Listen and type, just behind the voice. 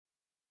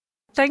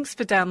Thanks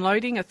for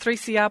downloading a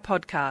 3CR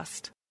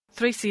podcast.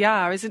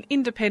 3CR is an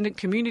independent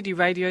community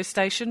radio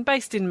station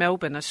based in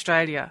Melbourne,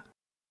 Australia.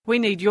 We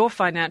need your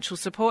financial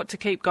support to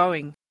keep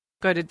going.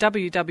 Go to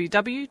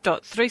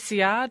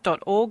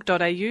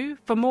www.3cr.org.au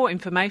for more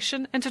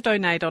information and to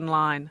donate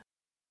online.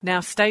 Now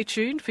stay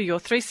tuned for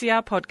your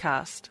 3CR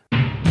podcast.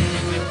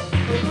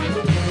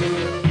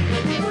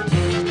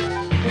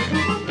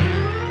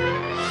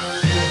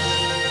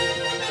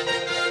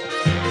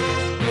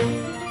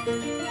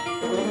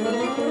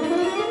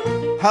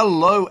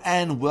 Hello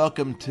and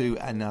welcome to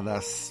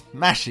another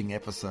smashing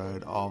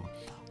episode of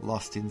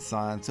Lost in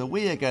Science. So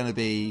we are going to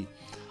be,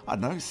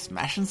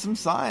 smashing some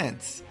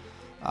science.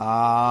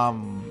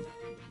 Banging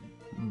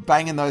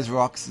those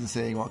rocks and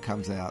seeing what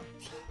comes out.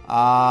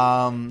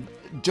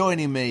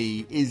 Joining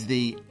me is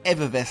the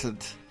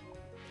effervescent,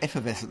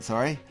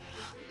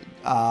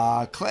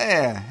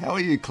 Claire. How are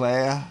you,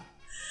 Claire?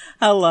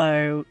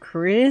 Hello,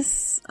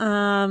 Chris.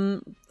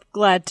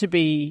 Glad to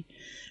be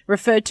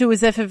referred to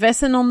as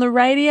effervescent on the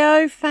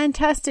radio.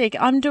 Fantastic.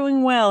 I'm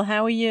doing well.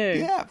 How are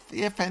you?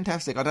 Yeah,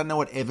 fantastic. I don't know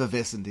what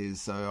effervescent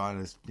is, so I'm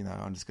just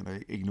going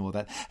to ignore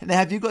that. Now,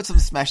 have you got some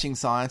smashing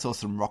science or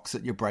some rocks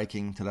that you're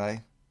breaking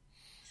today?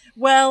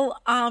 Well,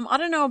 I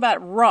don't know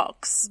about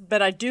rocks,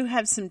 but I do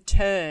have some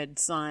turd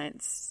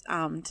science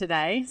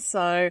today.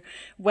 So,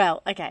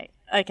 okay.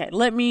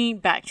 Let me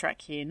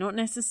backtrack here. Not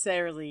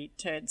necessarily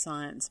turd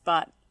science,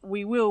 but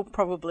we will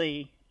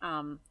probably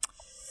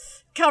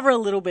cover a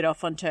little bit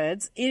off on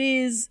turds. It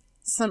is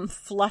some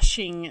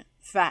flushing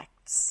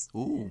facts.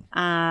 Ooh.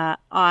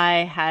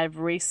 I have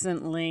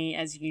recently,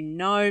 as you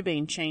know,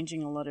 been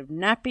changing a lot of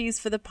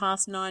nappies for the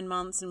past 9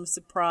 months and was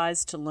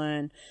surprised to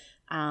learn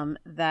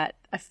that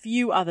a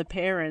few other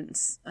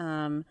parents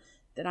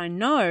that I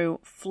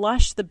know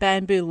flush the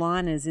bamboo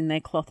liners in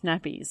their cloth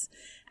nappies.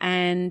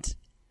 And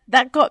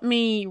that got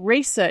me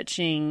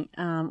researching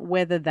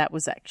whether that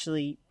was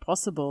actually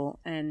possible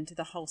and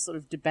the whole sort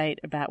of debate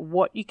about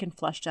what you can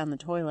flush down the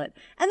toilet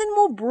and then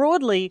more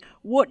broadly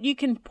what you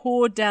can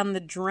pour down the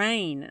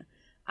drain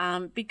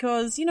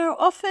because,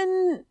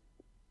 often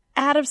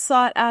out of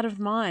sight, out of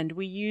mind,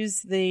 we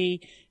use the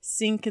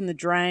sink and the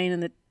drain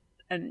and the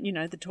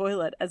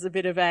toilet as a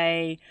bit of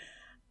a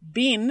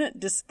bin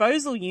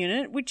disposal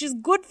unit, which is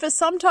good for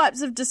some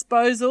types of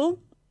disposal,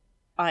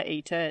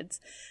 i.e. turds,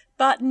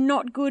 but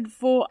not good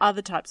for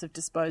other types of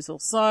disposal.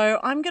 So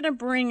I'm going to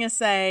bring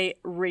us a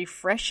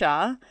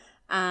refresher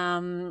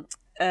on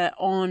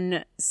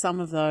some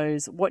of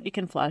those, what you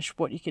can flush,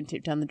 what you can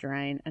tip down the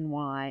drain, and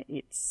why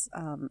it's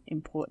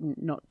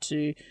important not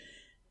to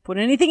put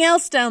anything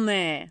else down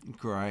there.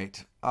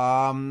 Great.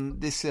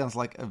 This sounds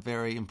like a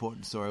very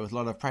important story with a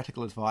lot of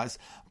practical advice,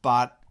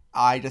 but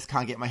I just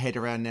can't get my head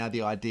around now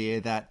the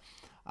idea that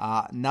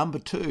number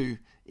 2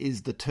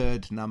 is the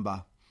turd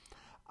number.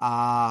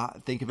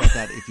 Think about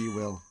that, if you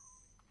will.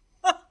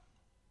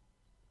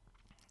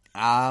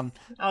 Oh,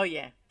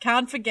 yeah.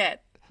 Can't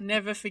forget.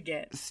 Never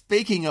forget.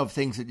 Speaking of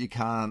things that you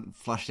can't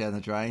flush down the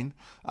drain,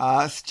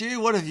 Stu,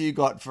 what have you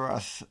got for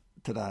us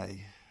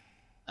today?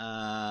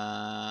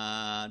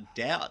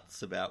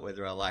 Doubts about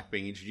whether I like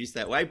being introduced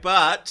that way,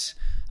 but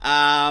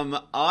I'm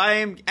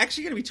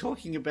actually going to be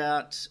talking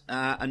about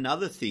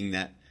another thing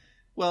that,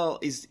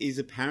 is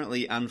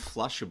apparently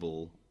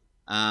unflushable.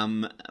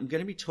 I'm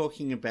going to be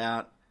talking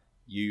about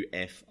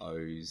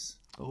UFOs.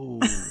 Oh.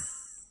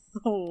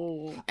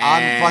 Oh.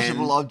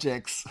 Unflushable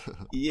objects.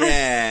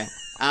 Yeah.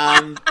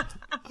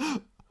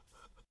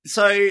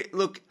 So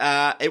look,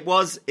 it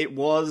was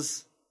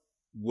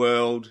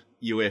World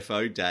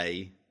UFO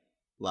Day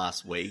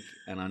last week,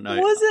 and I know.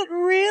 Was it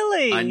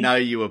really? I know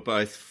you were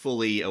both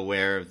fully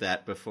aware of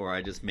that before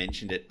I just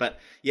mentioned it, but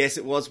yes,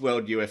 it was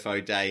World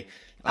UFO Day.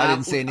 I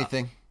didn't see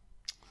anything.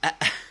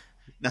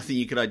 Nothing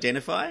you could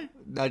identify?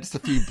 No, just a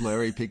few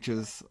blurry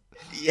pictures.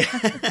 Yeah.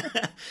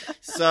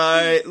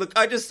 So, look,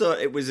 I just thought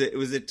it was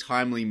a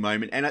timely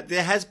moment, and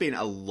there has been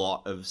a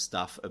lot of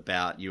stuff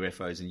about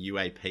UFOs and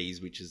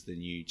UAPs, which is the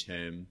new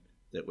term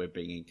that we're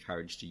being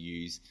encouraged to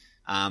use.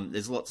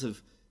 There's a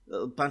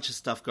bunch of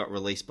stuff got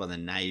released by the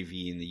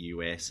Navy in the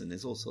US, and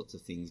there's all sorts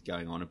of things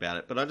going on about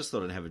it. But I just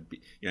thought I'd have a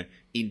bit,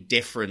 in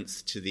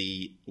deference to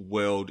the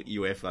World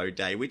UFO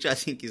Day, which I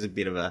think is a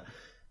bit of a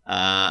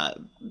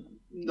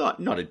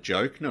not a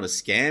joke, not a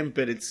scam,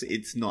 but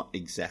it's not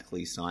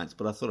exactly science.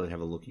 But I thought I'd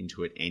have a look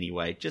into it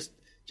anyway, just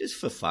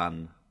for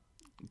fun.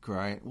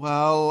 Great.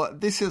 Well,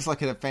 this is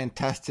like a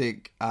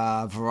fantastic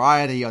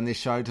variety on this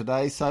show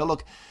today. So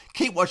look,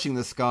 keep watching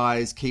the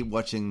skies, keep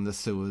watching the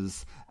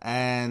sewers,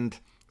 and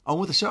on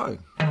with the show.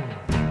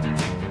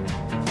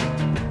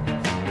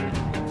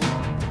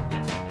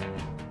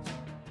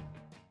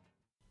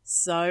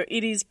 So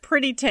it is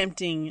pretty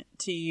tempting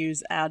to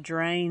use our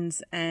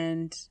drains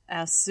and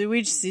our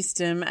sewage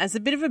system as a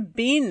bit of a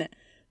bin,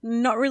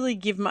 not really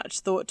give much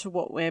thought to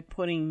what we're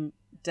putting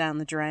down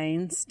the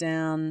drains,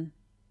 down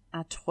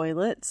our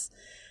toilets.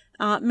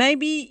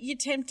 Maybe you're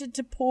tempted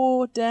to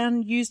pour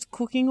down used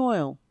cooking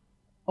oil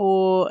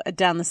or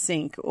down the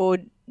sink, or,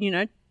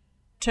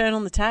 turn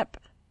on the tap.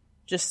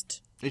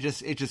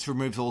 It just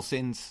removes all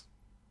sins.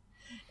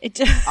 It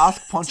just,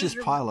 Ask Pontius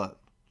Pilate.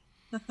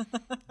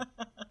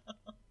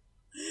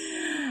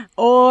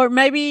 Or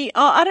maybe,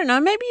 I don't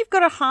know, maybe you've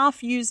got a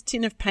half-used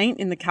tin of paint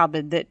in the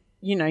cupboard that,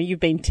 you know, you've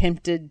been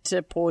tempted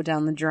to pour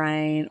down the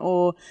drain,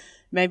 or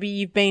maybe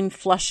you've been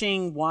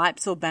flushing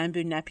wipes or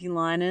bamboo nappy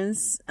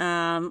liners,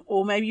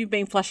 or maybe you've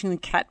been flushing the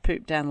cat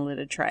poop down the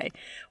litter tray.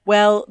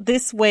 Well,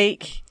 this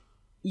week,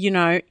 you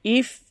know,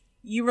 if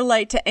you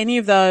relate to any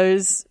of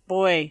those,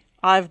 boy,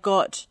 I've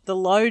got the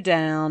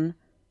lowdown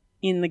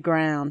in the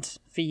ground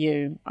for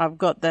you. I've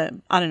got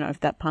I don't know if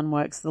that pun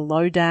works, the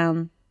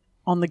lowdown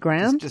on the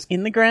ground, just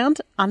in the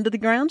ground, under the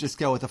ground. Just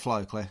go with the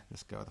flow, Claire.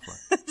 Just go with the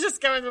flow.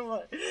 Just go with the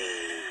flow.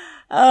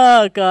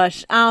 Oh,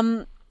 gosh.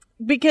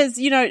 Because,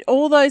 you know,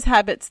 all those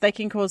habits, they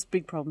can cause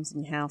big problems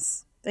in your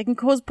house. They can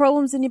cause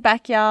problems in your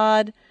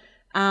backyard.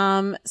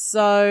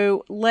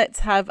 So let's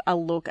have a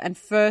look. And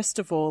first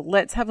of all,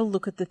 let's have a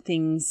look at the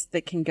things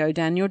that can go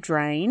down your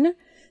drain,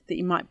 that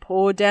you might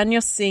pour down your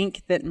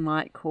sink, that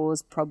might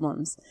cause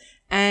problems.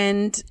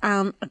 And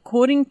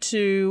according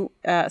to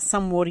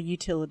some water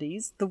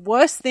utilities, the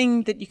worst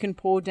thing that you can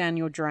pour down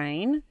your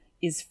drain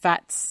is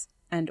fats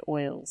and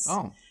oils.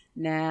 Oh.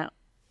 Now,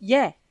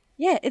 yeah,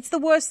 it's the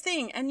worst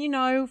thing. And, you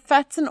know,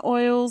 fats and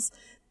oils,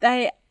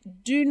 they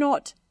do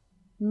not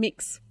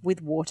mix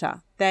with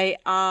water. They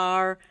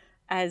are,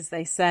 as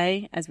we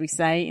say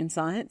in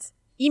science,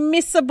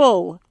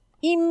 immiscible.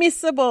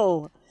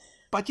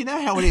 But you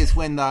know how it is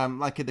when,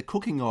 like in the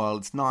cooking oil,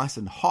 it's nice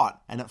and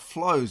hot and it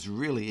flows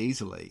really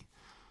easily.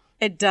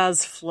 It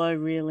does flow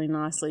really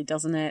nicely,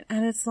 doesn't it?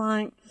 And it's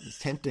like... It's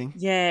tempting.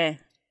 Yeah.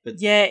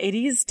 Yeah, it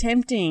is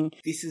tempting.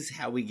 This is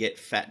how we get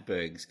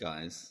fatbergs,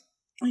 guys.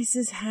 This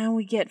is how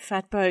we get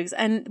fatbergs.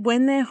 And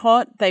when they're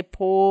hot, they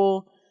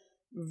pour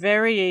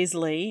very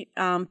easily.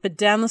 But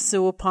down the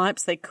sewer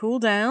pipes, they cool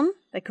down.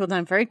 They cool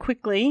down very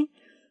quickly.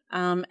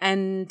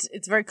 And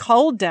it's very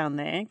cold down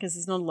there because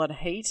there's not a lot of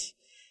heat.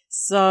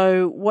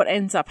 So what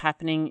ends up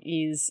happening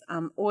is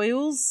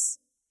oils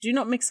do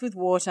not mix with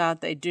water.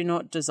 They do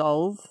not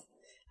dissolve.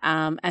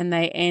 And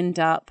they end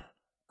up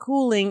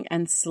cooling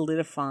and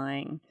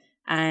solidifying.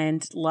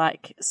 And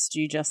like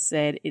Stu just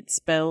said, it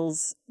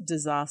spells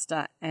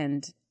disaster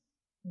and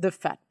the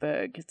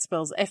fatberg. It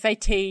spells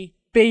Fatberg,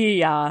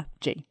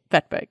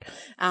 fatberg.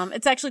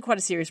 It's actually quite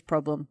a serious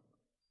problem.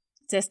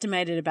 It's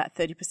estimated about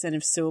 30%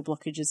 of sewer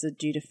blockages are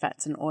due to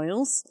fats and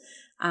oils.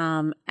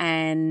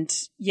 And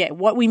yeah,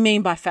 what we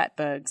mean by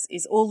fatbergs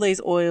is all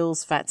these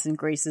oils, fats and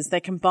greases, they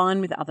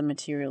combine with other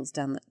materials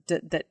down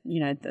that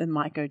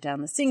might go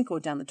down the sink or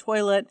down the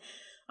toilet.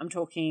 I'm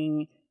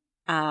talking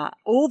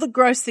all the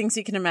gross things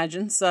you can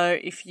imagine. So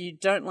if you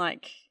don't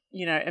like,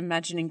 you know,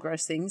 imagining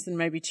gross things, then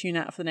maybe tune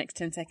out for the next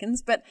 10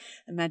 seconds. But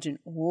imagine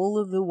all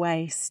of the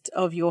waste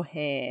of your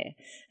hair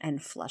and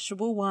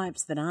flushable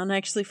wipes that aren't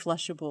actually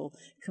flushable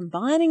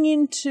combining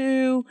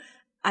into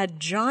a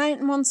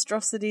giant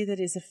monstrosity that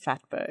is a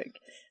fatberg.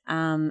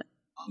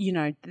 You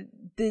know,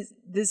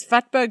 there's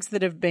fatbergs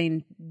that have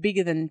been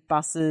bigger than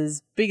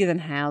buses, bigger than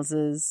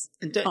houses.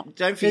 And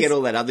don't forget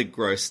all that other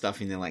gross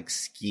stuff in there, like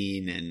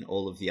skin and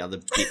all of the other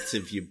bits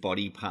of your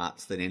body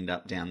parts that end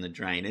up down the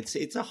drain.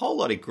 It's a whole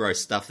lot of gross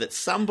stuff that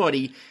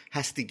somebody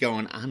has to go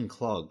and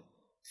unclog.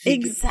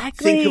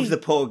 Exactly. Think of the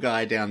poor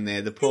guy down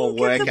there, the poor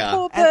worker. The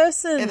poor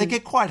person. And they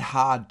get quite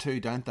hard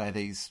too, don't they?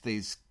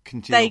 These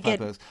congenial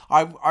fatbergs.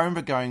 I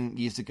remember going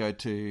years ago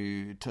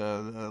to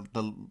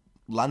the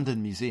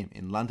London Museum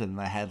in London, and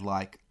they had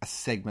like a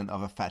segment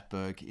of a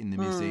fatberg in the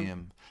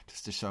museum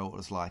just to show what it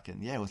was like.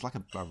 And yeah, it was like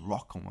a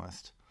rock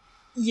almost.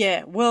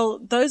 Yeah, well,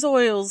 those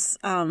oils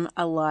are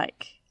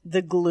like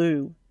the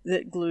glue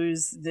that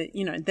glues the,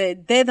 you know,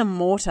 they're the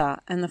mortar,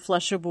 and the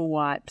flushable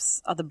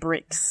wipes are the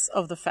bricks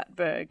of the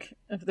fatberg,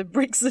 of the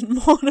bricks and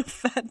mortar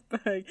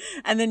fatberg.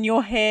 And then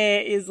your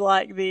hair is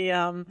like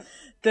the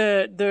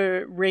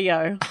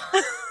Rio.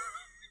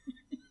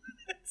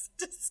 It's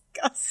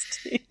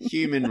disgusting.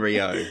 Human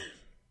Rio.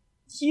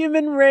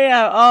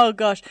 Oh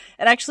gosh.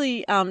 It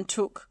actually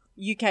took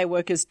UK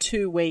workers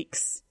 2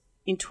 weeks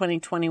in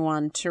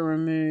 2021 to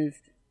remove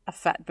a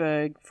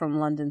fatberg from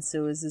London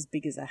sewers as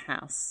big as a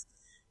house.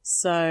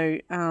 So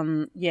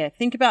yeah,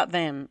 think about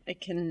them.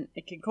 It can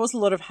cause a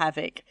lot of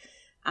havoc.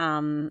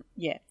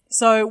 Yeah.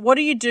 So what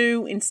do you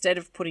do instead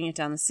of putting it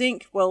down the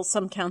sink? Well,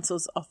 some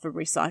councils offer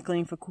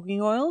recycling for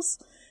cooking oils.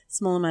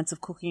 Small amounts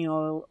of cooking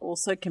oil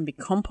also can be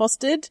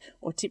composted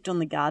or tipped on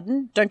the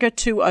garden. Don't go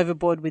too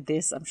overboard with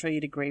this. I'm sure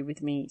you'd agree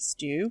with me,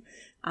 Stu,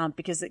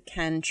 because it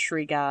can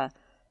trigger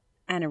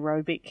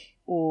anaerobic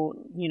or,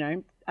 you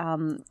know,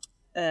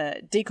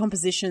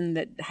 decomposition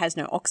that has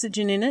no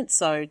oxygen in it.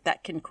 So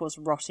that can cause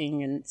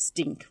rotting and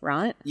stink,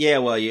 right? Yeah,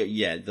 well,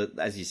 yeah.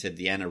 As you said,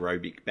 the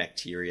anaerobic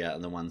bacteria are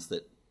the ones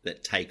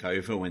that take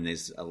over when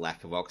there's a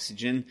lack of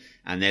oxygen,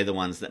 and they're the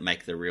ones that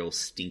make the real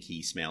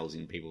stinky smells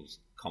in people's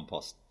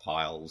compost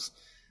piles.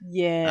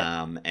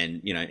 Yeah.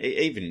 And you know,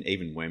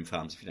 even worm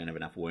farms, if you don't have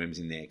enough worms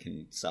in there,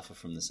 can suffer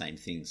from the same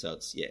thing. So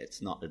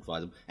it's not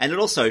advisable. And it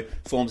also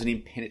forms an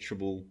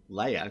impenetrable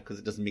layer because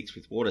it doesn't mix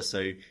with water. So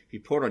if you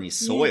pour it on your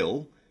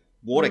soil,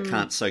 Water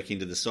can't soak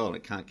into the soil.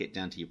 It can't get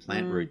down to your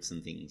plant roots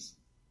and things.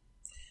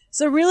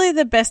 So really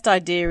the best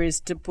idea is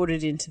to put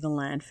it into the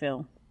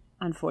landfill,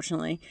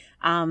 unfortunately.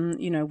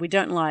 We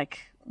don't like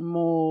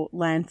more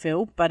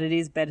landfill, but it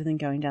is better than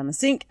going down the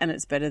sink, and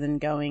it's better than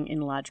going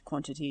in large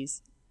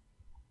quantities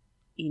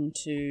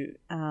into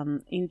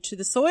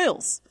the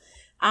soils.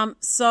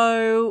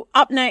 So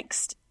up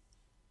next,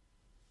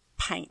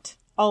 paint.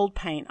 Old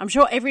paint. I'm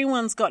sure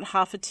everyone's got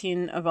half a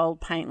tin of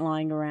old paint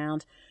lying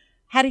around.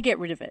 How do you get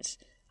rid of it?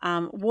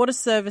 Water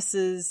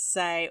services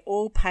say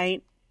all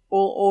paint,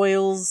 all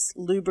oils,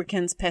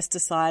 lubricants,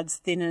 pesticides,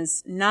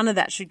 thinners, none of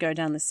that should go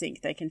down the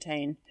sink. They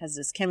contain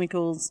hazardous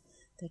chemicals.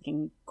 They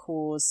can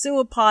cause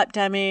sewer pipe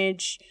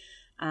damage,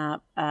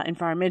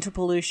 environmental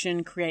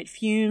pollution, create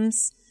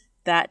fumes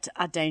that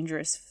are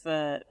dangerous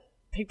for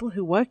people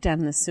who work down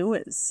in the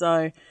sewers.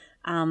 So,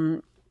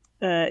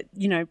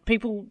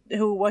 people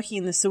who are working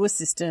in the sewer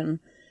system,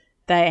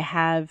 they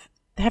have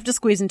to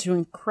squeeze into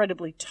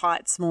incredibly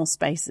tight, small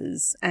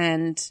spaces,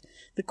 and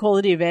the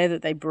quality of air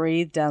that they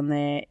breathe down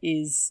there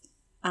is,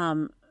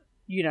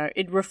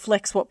 it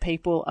reflects what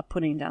people are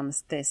putting down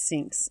their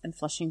sinks and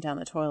flushing down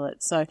the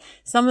toilet. So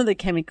some of the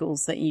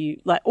chemicals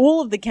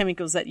all of the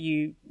chemicals that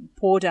you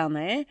pour down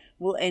there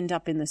will end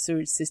up in the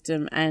sewage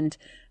system, and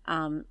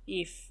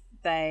if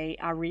they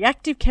are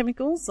reactive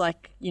chemicals,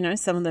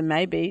 some of them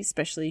may be,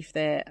 especially if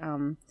they're,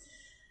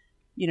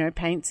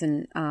 paints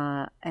and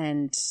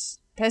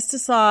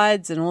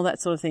pesticides and all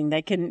that sort of thing,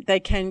 they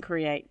can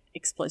create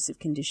explosive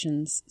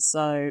conditions.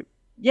 So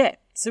yeah,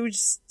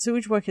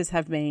 sewage workers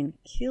have been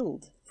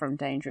killed from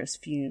dangerous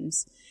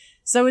fumes.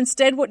 So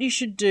instead, what you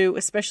should do,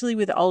 especially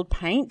with old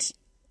paint,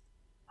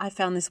 I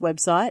found this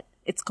website.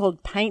 It's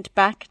called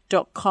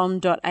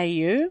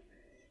paintback.com.au.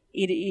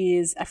 It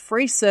is a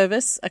free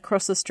service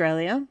across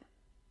Australia.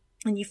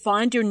 And you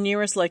find your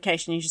nearest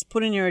location. You just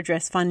put in your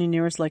address, find your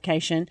nearest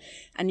location,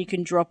 and you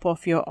can drop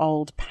off your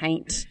old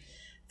paint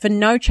for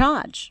no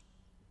charge.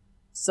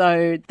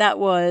 So that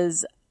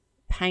was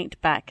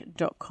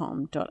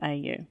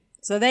paintback.com.au.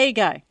 So there you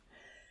go.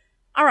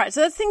 All right,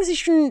 so that's things you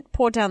shouldn't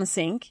pour down the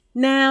sink.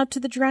 Now to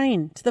the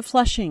drain, to the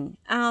flushing.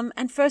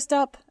 And first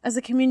up, as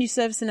a community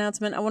service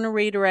announcement, I want to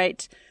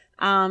reiterate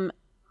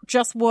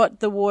just what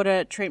the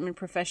water treatment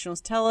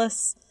professionals tell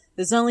us.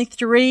 There's only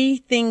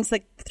three P's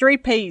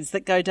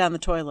that go down the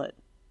toilet.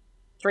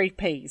 3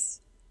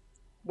 P's.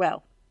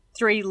 Well,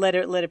 3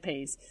 letter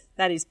P's.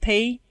 That is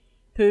pee,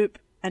 poop,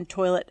 and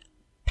toilet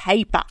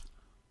paper.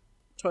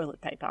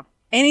 Toilet paper.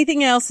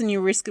 Anything else and you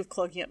risk of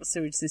clogging up the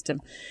sewage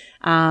system,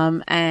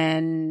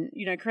 and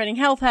creating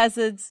health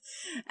hazards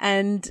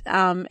and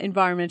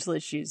environmental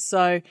issues.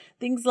 So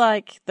things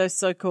like those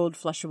so-called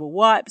flushable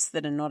wipes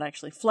that are not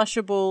actually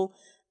flushable,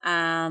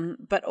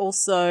 but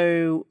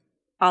also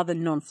other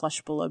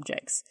non-flushable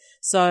objects.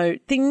 So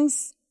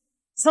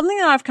something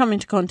that I've come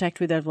into contact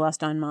with over the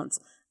last 9 months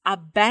are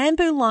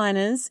bamboo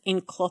liners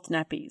in cloth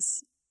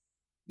nappies.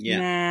 Yeah.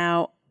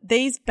 Now,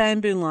 these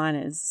bamboo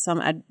liners,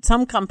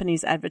 some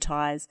companies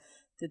advertise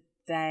that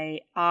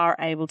they are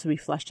able to be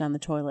flushed down the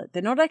toilet.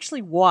 They're not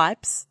actually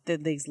wipes, they're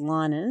these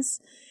liners.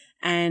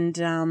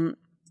 And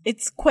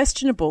it's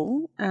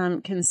questionable,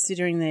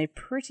 considering they're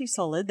pretty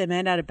solid. They're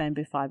made out of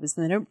bamboo fibres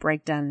and they don't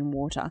break down in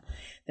water.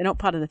 They're not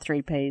part of the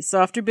 3 Ps.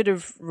 So after a bit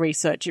of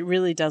research, it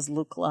really does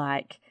look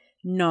like,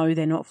 no,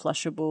 they're not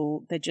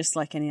flushable. They're just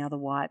like any other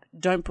wipe.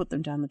 Don't put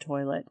them down the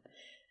toilet.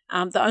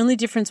 The only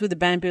difference with the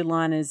bamboo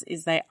liners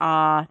is they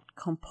are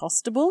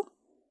compostable.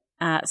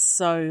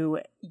 So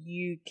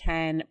you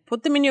can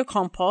put them in your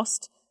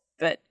compost,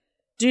 but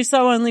do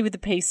so only with the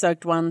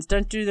pea-soaked ones.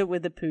 Don't do that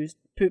with the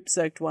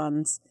poop-soaked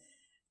ones.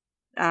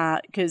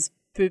 Because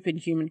poop in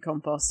human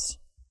compost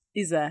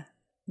is a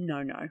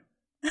no-no.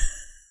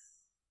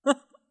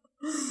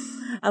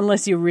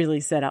 Unless you're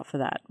really set up for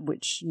that,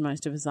 which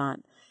most of us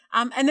aren't.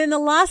 And then the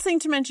last thing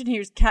to mention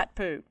here is cat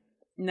poo.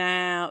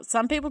 Now,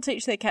 some people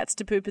teach their cats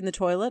to poop in the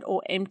toilet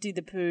or empty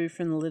the poo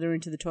from the litter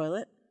into the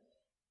toilet.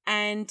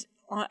 And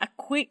a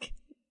quick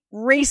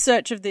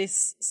research of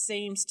this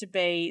seems to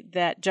be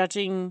that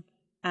judging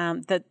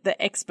that the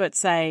experts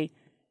say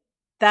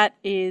that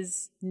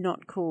is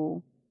not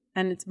cool.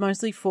 And it's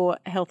mostly for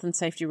health and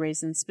safety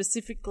reasons,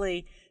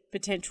 specifically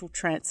potential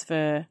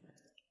transfer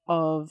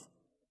of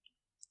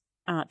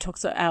a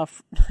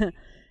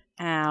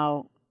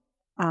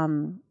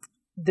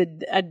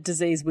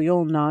disease we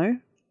all know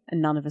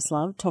and none of us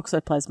love,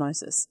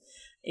 toxoplasmosis.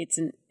 It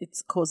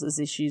causes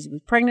issues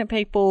with pregnant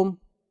people.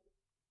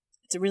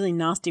 It's a really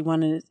nasty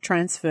one, and it's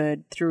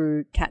transferred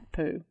through cat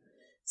poo.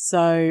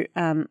 So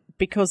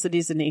because it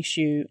is an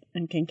issue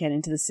and can get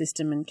into the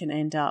system and can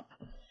end up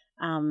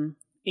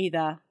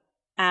either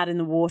out in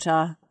the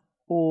water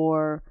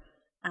or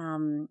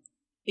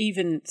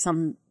even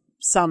some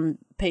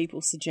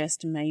people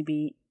suggest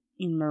maybe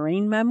in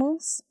marine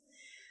mammals.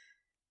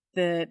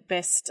 The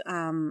best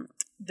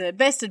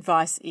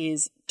advice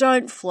is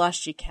don't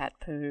flush your cat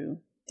poo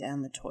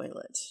down the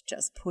toilet.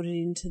 Just put it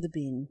into the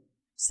bin,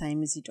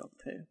 same as your dog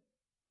poo.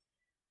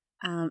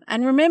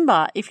 And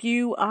remember, if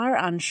you are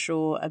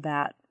unsure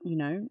about,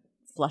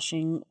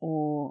 flushing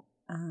or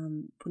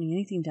putting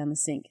anything down the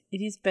sink,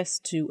 it is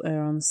best to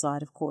err on the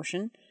side of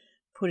caution,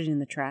 put it in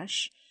the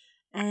trash,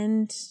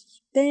 and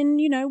then,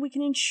 we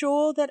can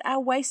ensure that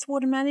our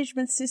wastewater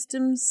management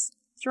systems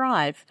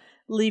thrive,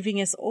 leaving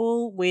us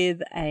all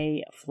with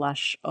a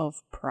flush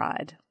of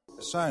pride.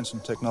 Science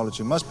and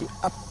technology must be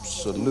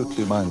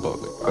absolutely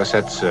mind-boggling. Of course,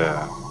 it's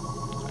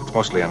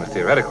mostly on the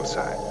theoretical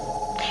side.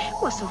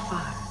 Well, so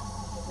far.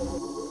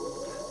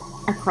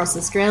 Across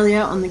Australia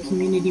on the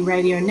Community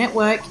Radio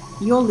Network,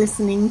 you're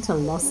listening to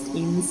Lost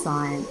in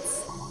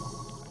Science.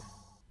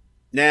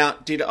 Now,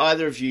 did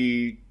either of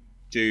you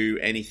do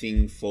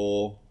anything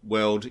for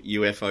World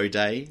UFO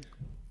Day?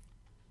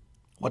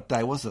 What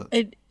day was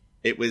it?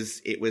 It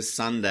was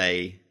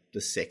Sunday, the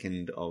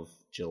 2nd of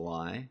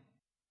July.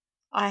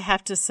 I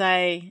have to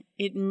say,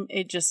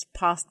 it just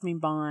passed me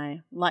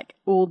by, like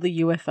all the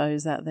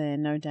UFOs out there,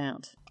 no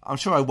doubt. I'm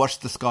sure I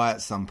watched the sky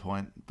at some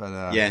point,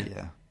 but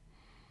yeah.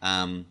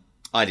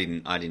 I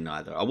didn't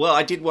either. Well,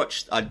 I did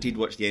watch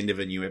the end of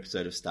a new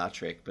episode of Star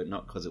Trek, but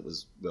not because it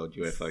was World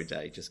UFO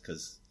Day, just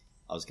because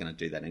I was going to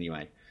do that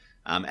anyway.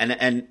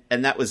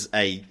 And that was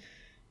a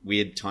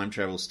weird time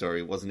travel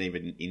story. It wasn't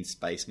even in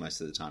space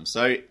most of the time.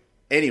 So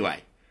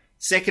anyway,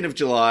 2nd of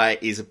July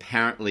is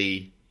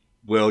apparently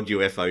World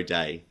UFO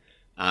Day,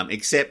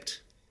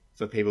 except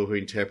for people who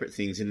interpret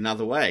things in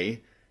another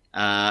way.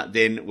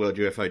 Then World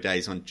UFO Day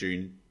is on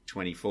June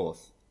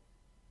 24th.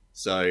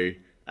 So,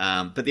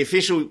 but the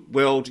official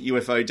World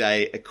UFO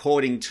Day,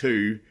 according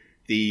to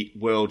the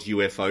World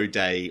UFO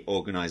Day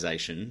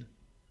organization,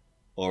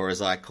 or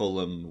as I call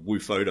them,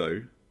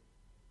 WUFODO,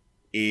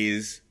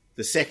 is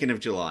the 2nd of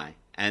July.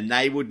 And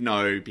they would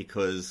know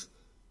because,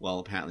 well,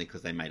 apparently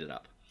because they made it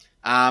up.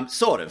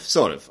 Sort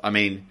of. I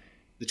mean,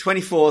 the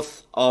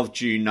 24th of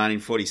June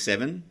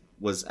 1947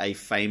 was a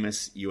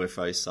famous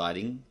UFO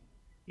sighting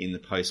in the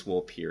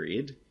post-war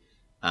period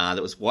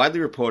that was widely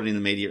reported in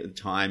the media at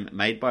the time,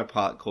 made by a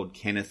pilot called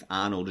Kenneth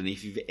Arnold. And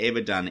if you've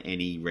ever done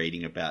any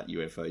reading about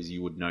UFOs,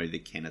 you would know the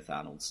Kenneth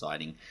Arnold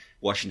sighting,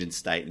 Washington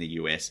State in the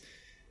US,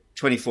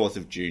 24th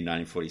of June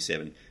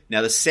 1947.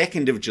 Now, the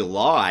 2nd of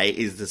July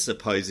is the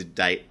supposed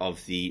date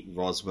of the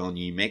Roswell,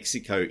 New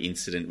Mexico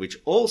incident, which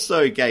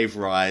also gave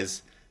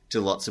rise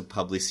to lots of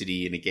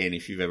publicity. And again,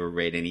 if you've ever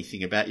read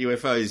anything about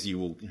UFOs, you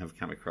will have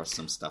come across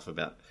some stuff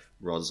about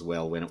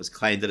Roswell when it was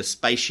claimed that a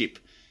spaceship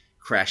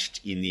crashed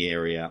in the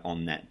area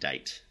on that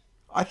date.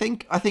 I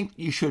think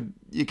you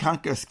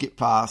can't go skip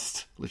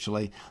past,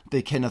 literally,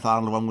 the Kenneth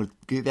Arnold one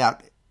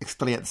without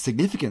explaining out the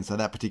significance of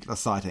that particular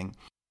sighting.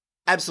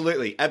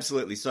 Absolutely.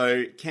 So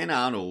the Ken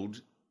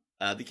Arnold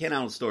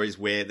story is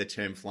where the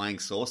term flying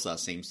saucer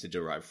seems to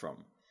derive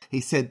from. He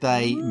said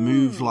they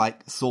move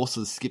like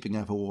saucers skipping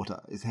over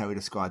water, is how he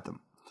described them.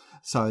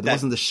 So it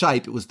wasn't the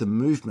shape, it was the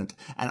movement.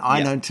 And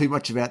I know too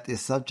much about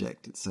this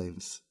subject, it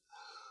seems.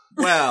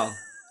 Well,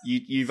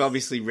 you've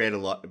obviously read a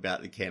lot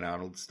about the Ken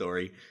Arnold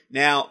story.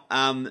 Now,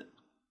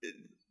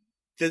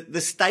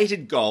 the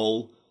stated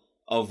goal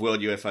of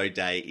World UFO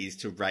Day is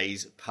to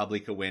raise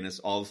public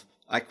awareness of,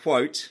 I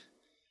quote,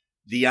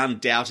 the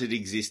undoubted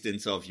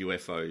existence of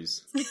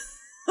UFOs.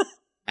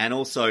 And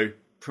also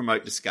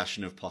promote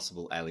discussion of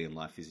possible alien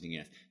life visiting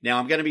Earth. Now,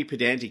 I'm going to be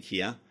pedantic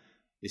here.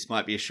 This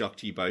might be a shock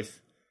to you both.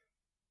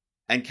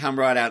 And come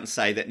right out and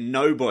say that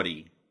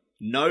nobody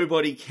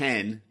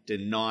can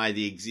deny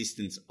the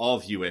existence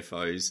of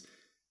UFOs.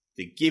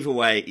 The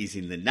giveaway is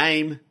in the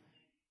name.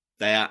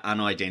 They are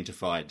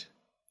unidentified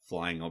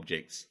flying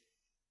objects.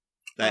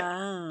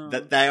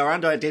 That they are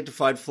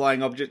unidentified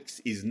flying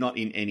objects is not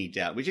in any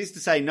doubt, which is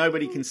to say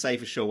nobody can say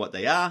for sure what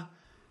they are,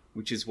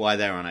 which is why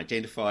they are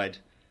unidentified.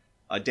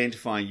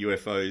 Identifying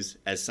UFOs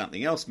as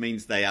something else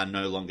means they are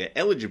no longer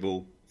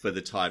eligible for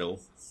the title,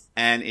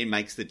 and it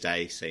makes the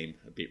day seem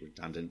a bit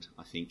redundant,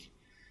 I think.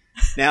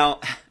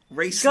 Now,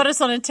 got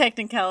us on a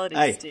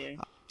technicality, Stu.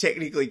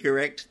 Technically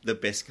correct, the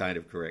best kind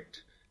of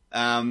correct.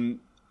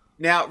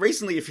 Now,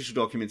 recently official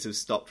documents have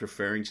stopped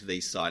referring to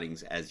these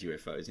sightings as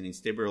UFOs, and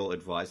instead we're all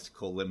advised to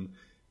call them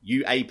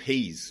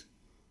UAPs,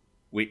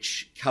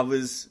 which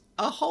covers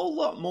a whole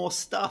lot more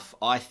stuff,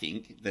 I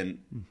think,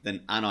 than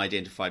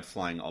unidentified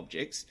flying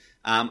objects.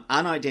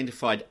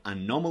 Unidentified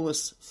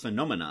anomalous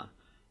phenomena.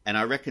 And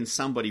I reckon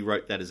somebody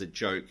wrote that as a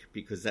joke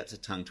because that's a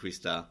tongue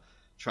twister.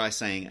 Try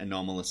saying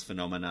anomalous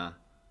phenomena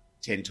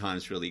 10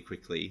 times really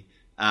quickly.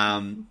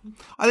 I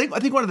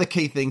think one of the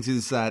key things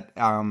is that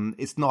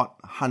it's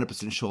not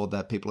 100% sure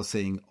that people are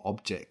seeing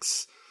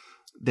objects.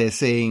 They're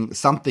seeing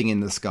something in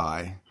the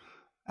sky.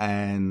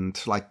 And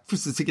like, for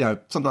instance,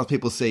 sometimes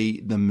people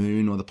see the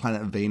moon or the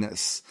planet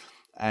Venus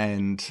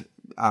and,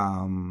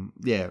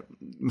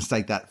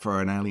 mistake that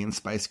for an alien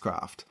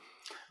spacecraft.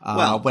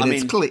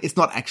 It's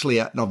not actually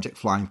an object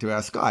flying through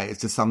our sky.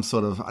 It's just some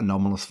sort of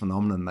anomalous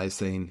phenomenon they've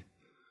seen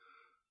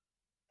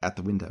out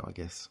the window, I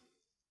guess.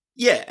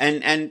 Yeah.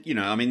 And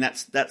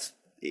that's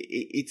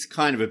it's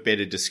kind of a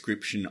better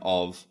description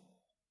of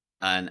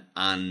an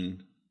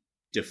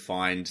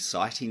undefined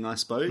sighting, I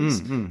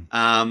suppose. Mm-hmm.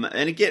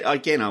 And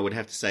again, I would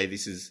have to say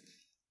this is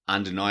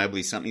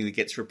undeniably something that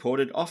gets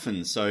reported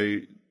often. So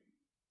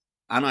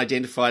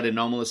unidentified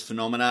anomalous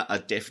phenomena are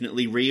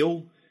definitely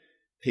real.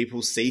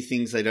 People see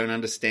things they don't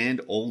understand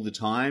all the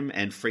time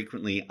and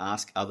frequently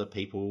ask other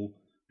people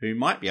who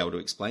might be able to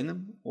explain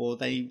them, or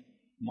they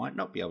might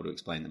not be able to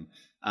explain them.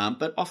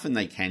 But often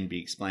they can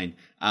be explained.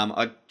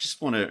 I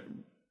just want to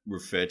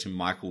refer to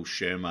Michael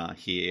Shermer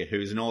here, who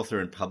is an author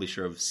and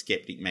publisher of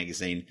Skeptic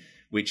magazine,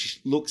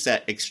 which looks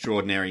at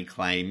extraordinary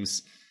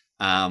claims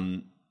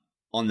on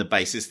the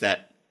basis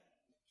that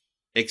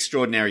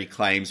extraordinary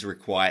claims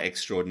require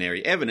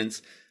extraordinary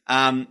evidence.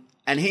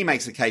 And he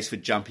makes a case for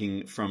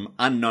jumping from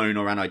unknown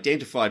or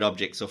unidentified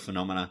objects or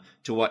phenomena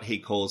to what he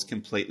calls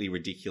completely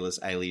ridiculous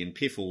alien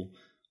piffle,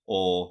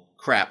 or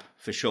crap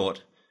for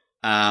short.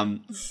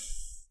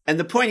 And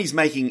the point he's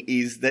making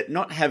is that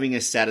not having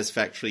a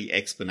satisfactory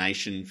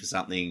explanation for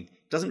something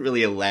doesn't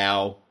really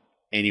allow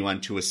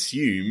anyone to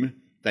assume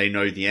they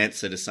know the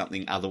answer to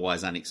something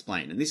otherwise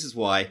unexplained. And this is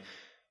why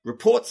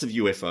reports of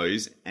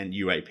UFOs and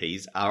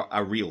UAPs are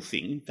a real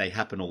thing. They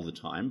happen all the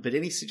time. But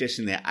any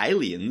suggestion they're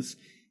aliens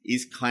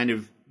is kind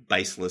of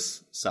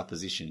baseless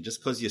supposition.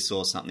 Just because you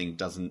saw something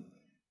doesn't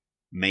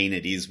mean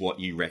it is what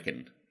you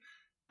reckon,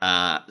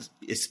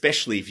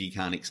 especially if you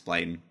can't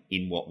explain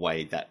in what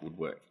way that would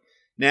work.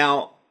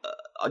 Now,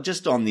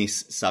 just on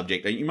this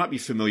subject, you might be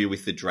familiar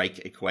with the Drake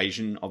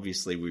equation.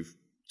 Obviously, we've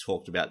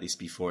talked about this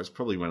before. It's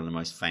probably one of the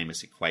most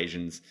famous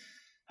equations.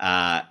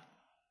 It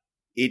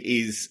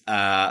is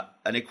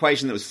an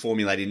equation that was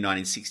formulated in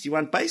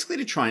 1961, basically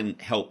to try and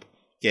help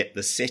get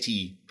the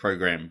SETI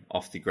program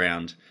off the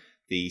ground,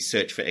 the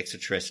Search for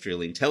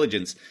Extraterrestrial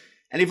Intelligence,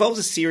 and involves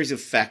a series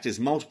of factors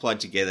multiplied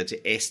together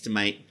to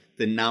estimate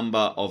the number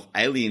of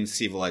alien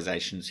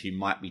civilizations who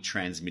might be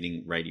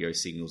transmitting radio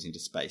signals into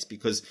space.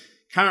 Because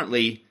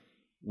currently,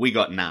 we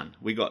got none.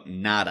 We got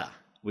nada.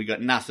 We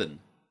got nothing.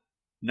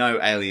 No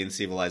alien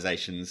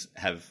civilizations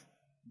have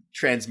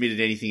transmitted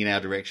anything in our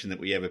direction that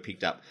we ever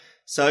picked up.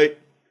 So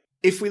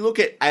if we look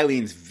at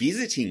aliens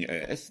visiting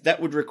Earth,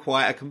 that would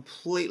require a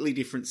completely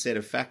different set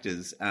of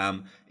factors.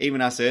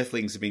 Even us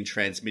Earthlings have been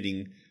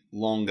transmitting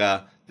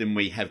longer than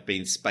we have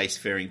been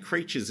spacefaring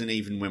creatures, and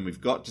even when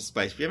we've got to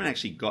space, we haven't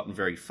actually gotten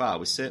very far.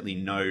 There's certainly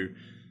no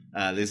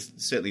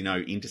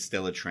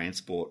interstellar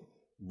transport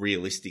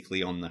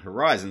realistically on the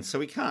horizon, so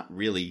we can't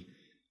really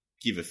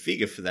give a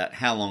figure for that.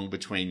 How long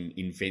between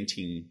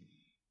inventing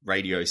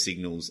radio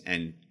signals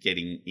and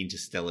getting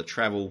interstellar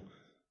travel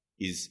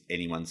is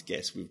anyone's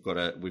guess. We've got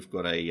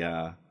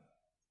a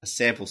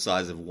sample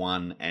size of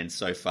 1, and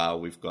so far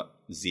we've got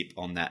zip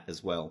on that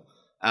as well.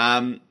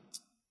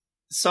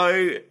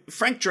 So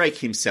Frank Drake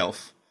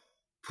himself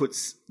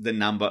puts the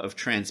number of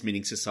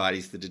transmitting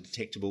societies that are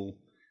detectable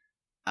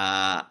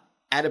at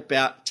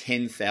about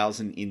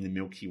 10,000 in the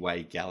Milky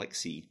Way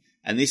galaxy.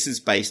 And this is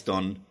based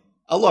on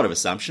a lot of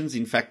assumptions.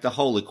 In fact, the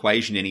whole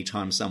equation,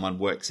 anytime someone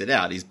works it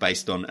out, is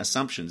based on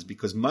assumptions,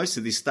 because most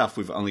of this stuff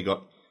we've only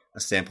got a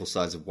sample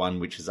size of 1,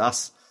 which is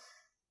us,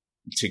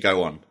 to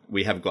go on.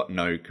 We have got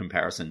no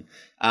comparison.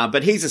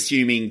 But he's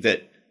assuming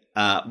that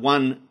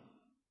one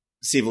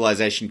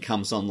civilization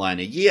comes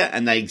online a year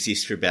and they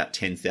exist for about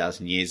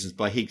 10,000 years.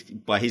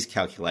 And by his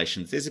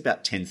calculations, there's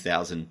about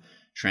 10,000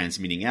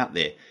 transmitting out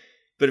there.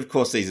 But of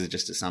course, these are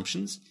just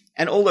assumptions.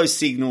 And all those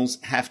signals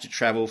have to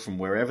travel from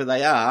wherever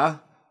they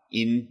are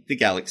in the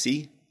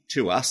galaxy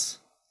to us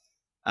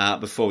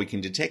before we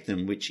can detect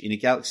them, which in a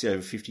galaxy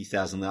over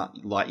 50,000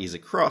 light years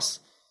across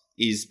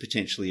is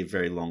potentially a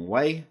very long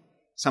way.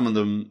 Some of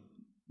them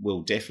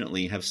will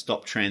definitely have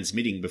stopped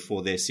transmitting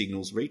before their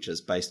signals reach us,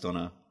 based on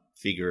a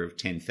figure of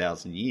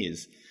 10,000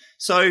 years.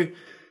 So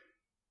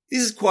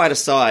this is quite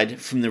aside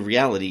from the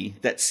reality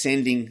that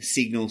sending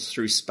signals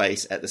through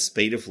space at the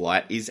speed of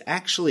light is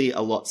actually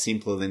a lot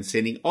simpler than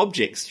sending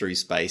objects through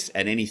space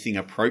at anything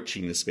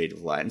approaching the speed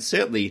of light, and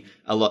certainly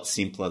a lot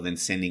simpler than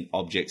sending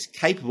objects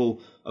capable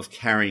of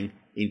carrying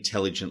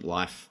intelligent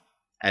life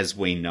as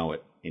we know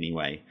it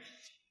anyway.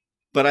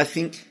 But I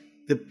think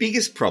the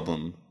biggest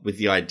problem with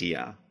the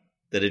idea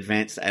that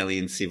advanced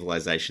alien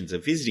civilizations are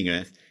visiting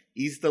Earth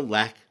is the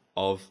lack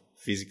of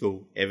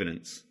physical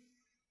evidence.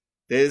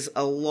 There's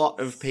a lot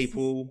of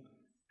people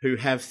who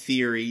have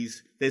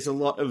theories. There's a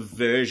lot of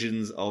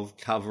versions of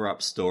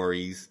cover-up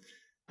stories,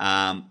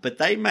 but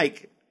they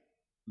make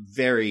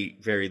very,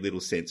 very little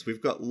sense.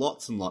 We've got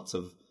lots and lots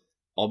of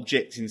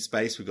objects in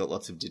space. We've got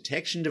lots of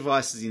detection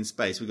devices in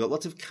space. We've got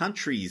lots of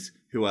countries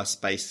who are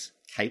space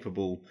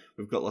capable.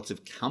 We've got lots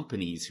of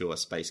companies who are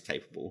space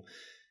capable.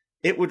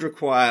 It would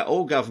require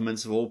all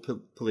governments of all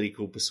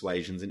political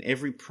persuasions and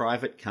every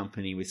private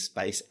company with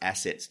space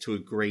assets to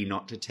agree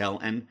not to tell.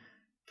 And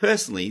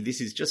personally,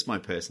 this is just my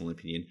personal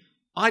opinion,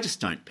 I just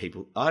don't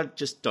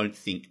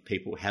think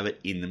people have it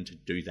in them to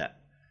do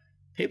that.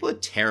 People are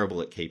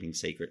terrible at keeping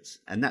secrets,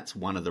 and that's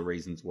one of the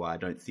reasons why I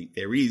don't think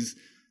there is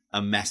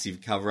a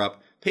massive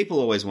cover-up. People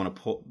always want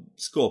to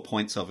score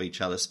points off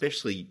each other,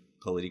 especially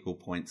political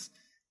points.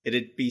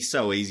 It'd be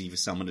so easy for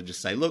someone to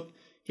just say, look,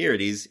 here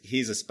it is,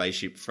 here's a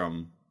spaceship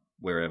from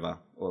wherever,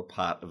 or a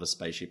part of a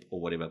spaceship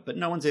or whatever. But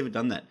no one's ever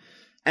done that.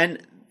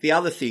 And the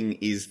other thing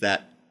is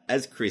that,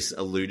 as Chris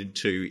alluded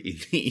to in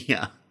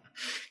the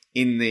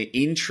in the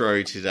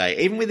intro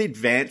today, even with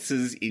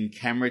advances in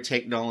camera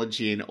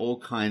technology and all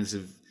kinds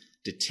of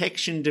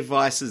detection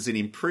devices and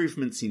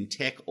improvements in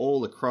tech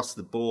all across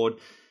the board,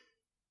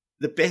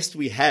 the best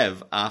we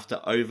have after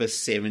over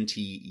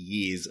 70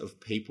 years of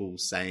people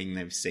saying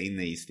they've seen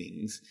these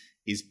things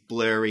is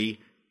blurry,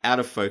 out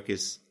of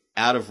focus,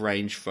 out of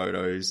range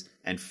photos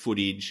and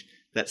footage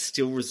that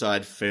still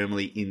reside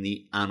firmly in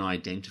the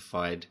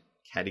unidentified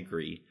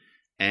category.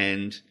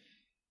 And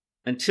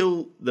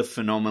until the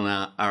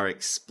phenomena are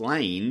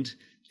explained,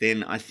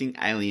 then I think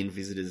alien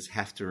visitors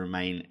have to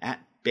remain at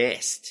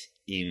best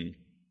in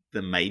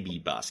the maybe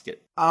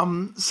basket.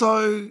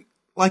 So,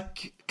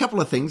 like, a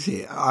couple of things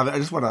here. I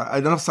just want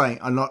to,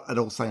 I'm not at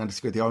all saying I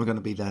disagree with you. I'm going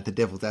to be the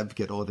devil's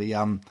advocate or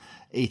the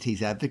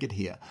ET's advocate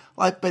here.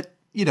 Like, but,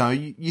 you know,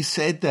 you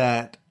said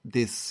that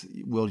this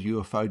World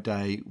UFO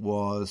Day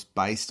was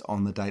based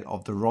on the date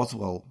of the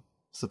Roswell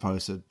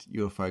supposed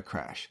UFO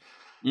crash.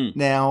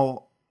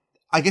 Now,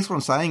 I guess what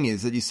I'm saying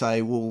is that you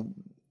say, well,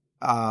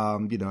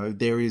 you know,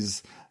 there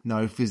is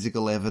no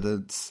physical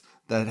evidence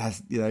that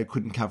has, you know,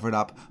 couldn't cover it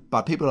up.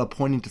 But people are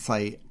pointing to,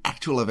 say,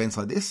 actual events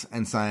like this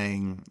and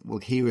saying, well,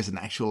 here is an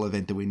actual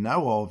event that we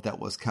know of that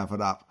was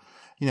covered up.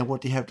 You know, what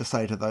do you have to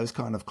say to those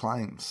kind of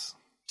claims?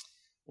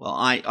 Well,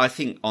 I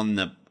think on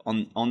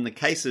the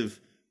case of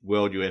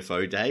World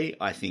UFO Day,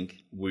 I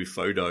think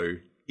WUFODO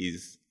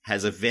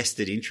has a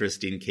vested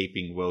interest in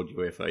keeping World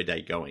UFO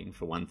Day going,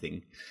 for one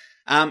thing.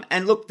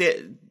 And look,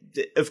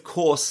 of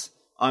course,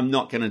 I'm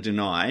not going to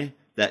deny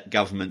that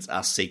governments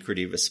are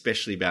secretive,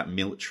 especially about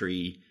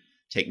military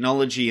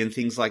technology and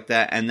things like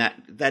that. And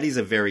that is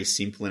a very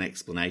simple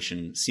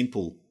explanation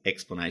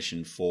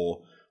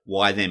for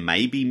why there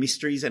may be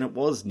mysteries. And it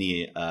was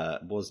near a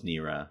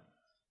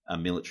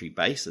military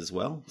base as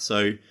well.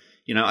 So,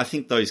 you know, I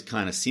think those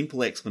kind of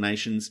simple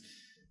explanations.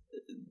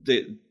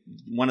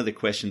 One of the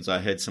questions I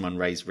heard someone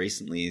raise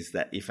recently is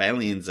that if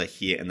aliens are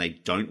here and they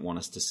don't want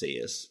us to see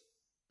us,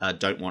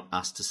 don't want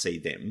us to see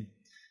them,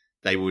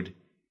 they would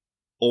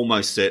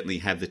almost certainly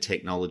have the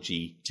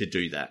technology to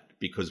do that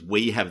because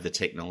we have the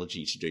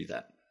technology to do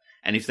that.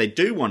 And if they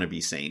do want to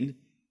be seen,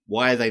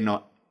 why are they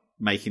not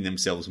making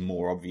themselves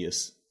more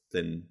obvious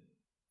than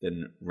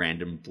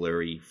random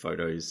blurry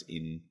photos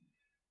in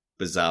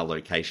bizarre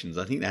locations?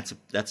 I think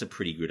that's a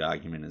pretty good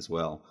argument as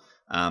well.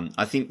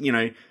 I think, you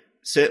know,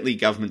 certainly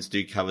governments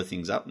do cover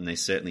things up and they're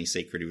certainly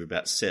secretive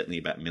about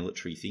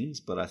military things,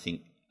 but I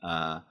think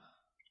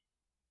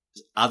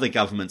other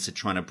governments are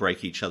trying to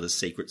break each other's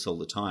secrets all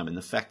the time. And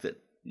the fact that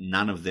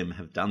none of them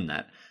have done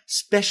that,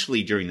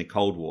 especially during the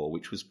Cold War,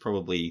 which was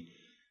probably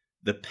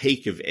the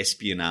peak of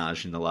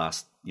espionage in the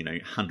last,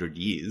 100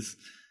 years,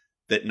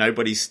 that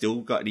nobody's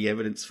still got any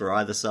evidence for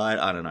either side.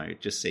 I don't know.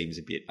 It just seems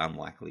a bit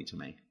unlikely to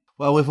me.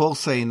 Well, we've all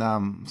seen,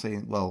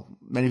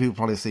 many people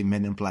probably see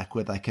Men in Black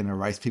where they can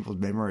erase people's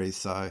memories.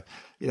 So,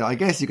 I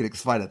guess you could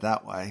explain it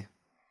that way.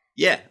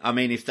 Yeah. I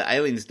mean, if the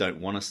aliens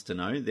don't want us to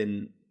know,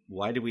 then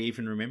why do we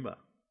even remember?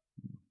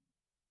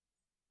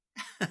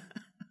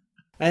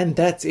 And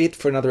that's it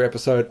for another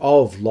episode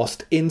of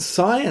Lost in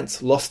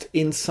Science. Lost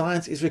in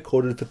Science is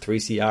recorded for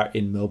 3CR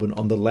in Melbourne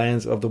on the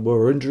lands of the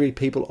Wurundjeri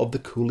people of the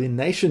Kulin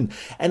Nation,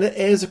 and it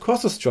airs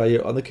across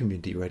Australia on the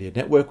Community Radio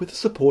Network with the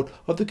support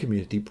of the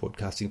Community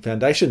Broadcasting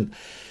Foundation.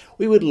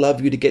 We would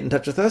love you to get in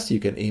touch with us.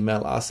 You can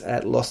email us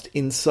at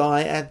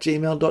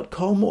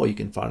lostinsci@gmail.com, or you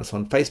can find us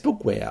on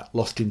Facebook, we're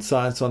Lost in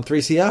Science on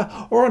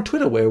 3CR, or on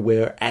Twitter, where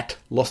we're at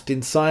Lost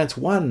in Science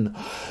 1.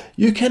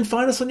 You can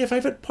find us on your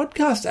favourite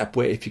podcast app,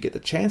 where if you get the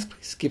chance,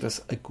 please give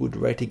us a good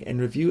rating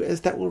and review, as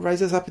that will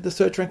raise us up in the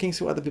search rankings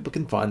so other people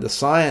can find the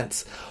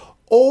science.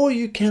 Or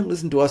you can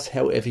listen to us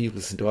however you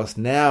listen to us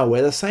now,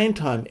 where at the same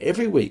time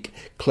every week,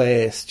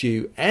 Claire,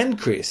 Stu and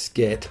Chris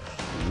get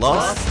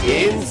Lost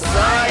in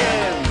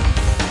Science!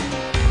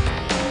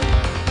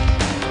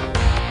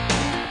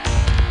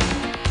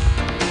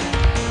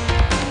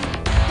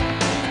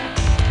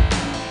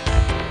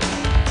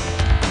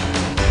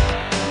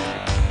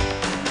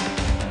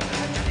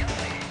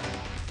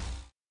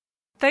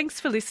 Thanks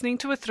for listening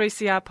to a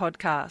 3CR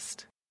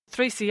podcast.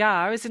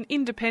 3CR is an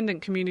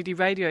independent community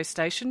radio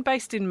station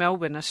based in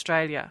Melbourne,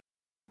 Australia.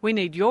 We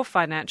need your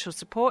financial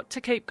support to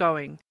keep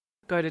going.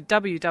 Go to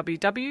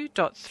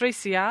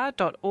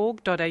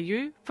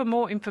www.3cr.org.au for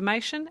more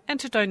information and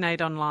to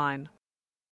donate online.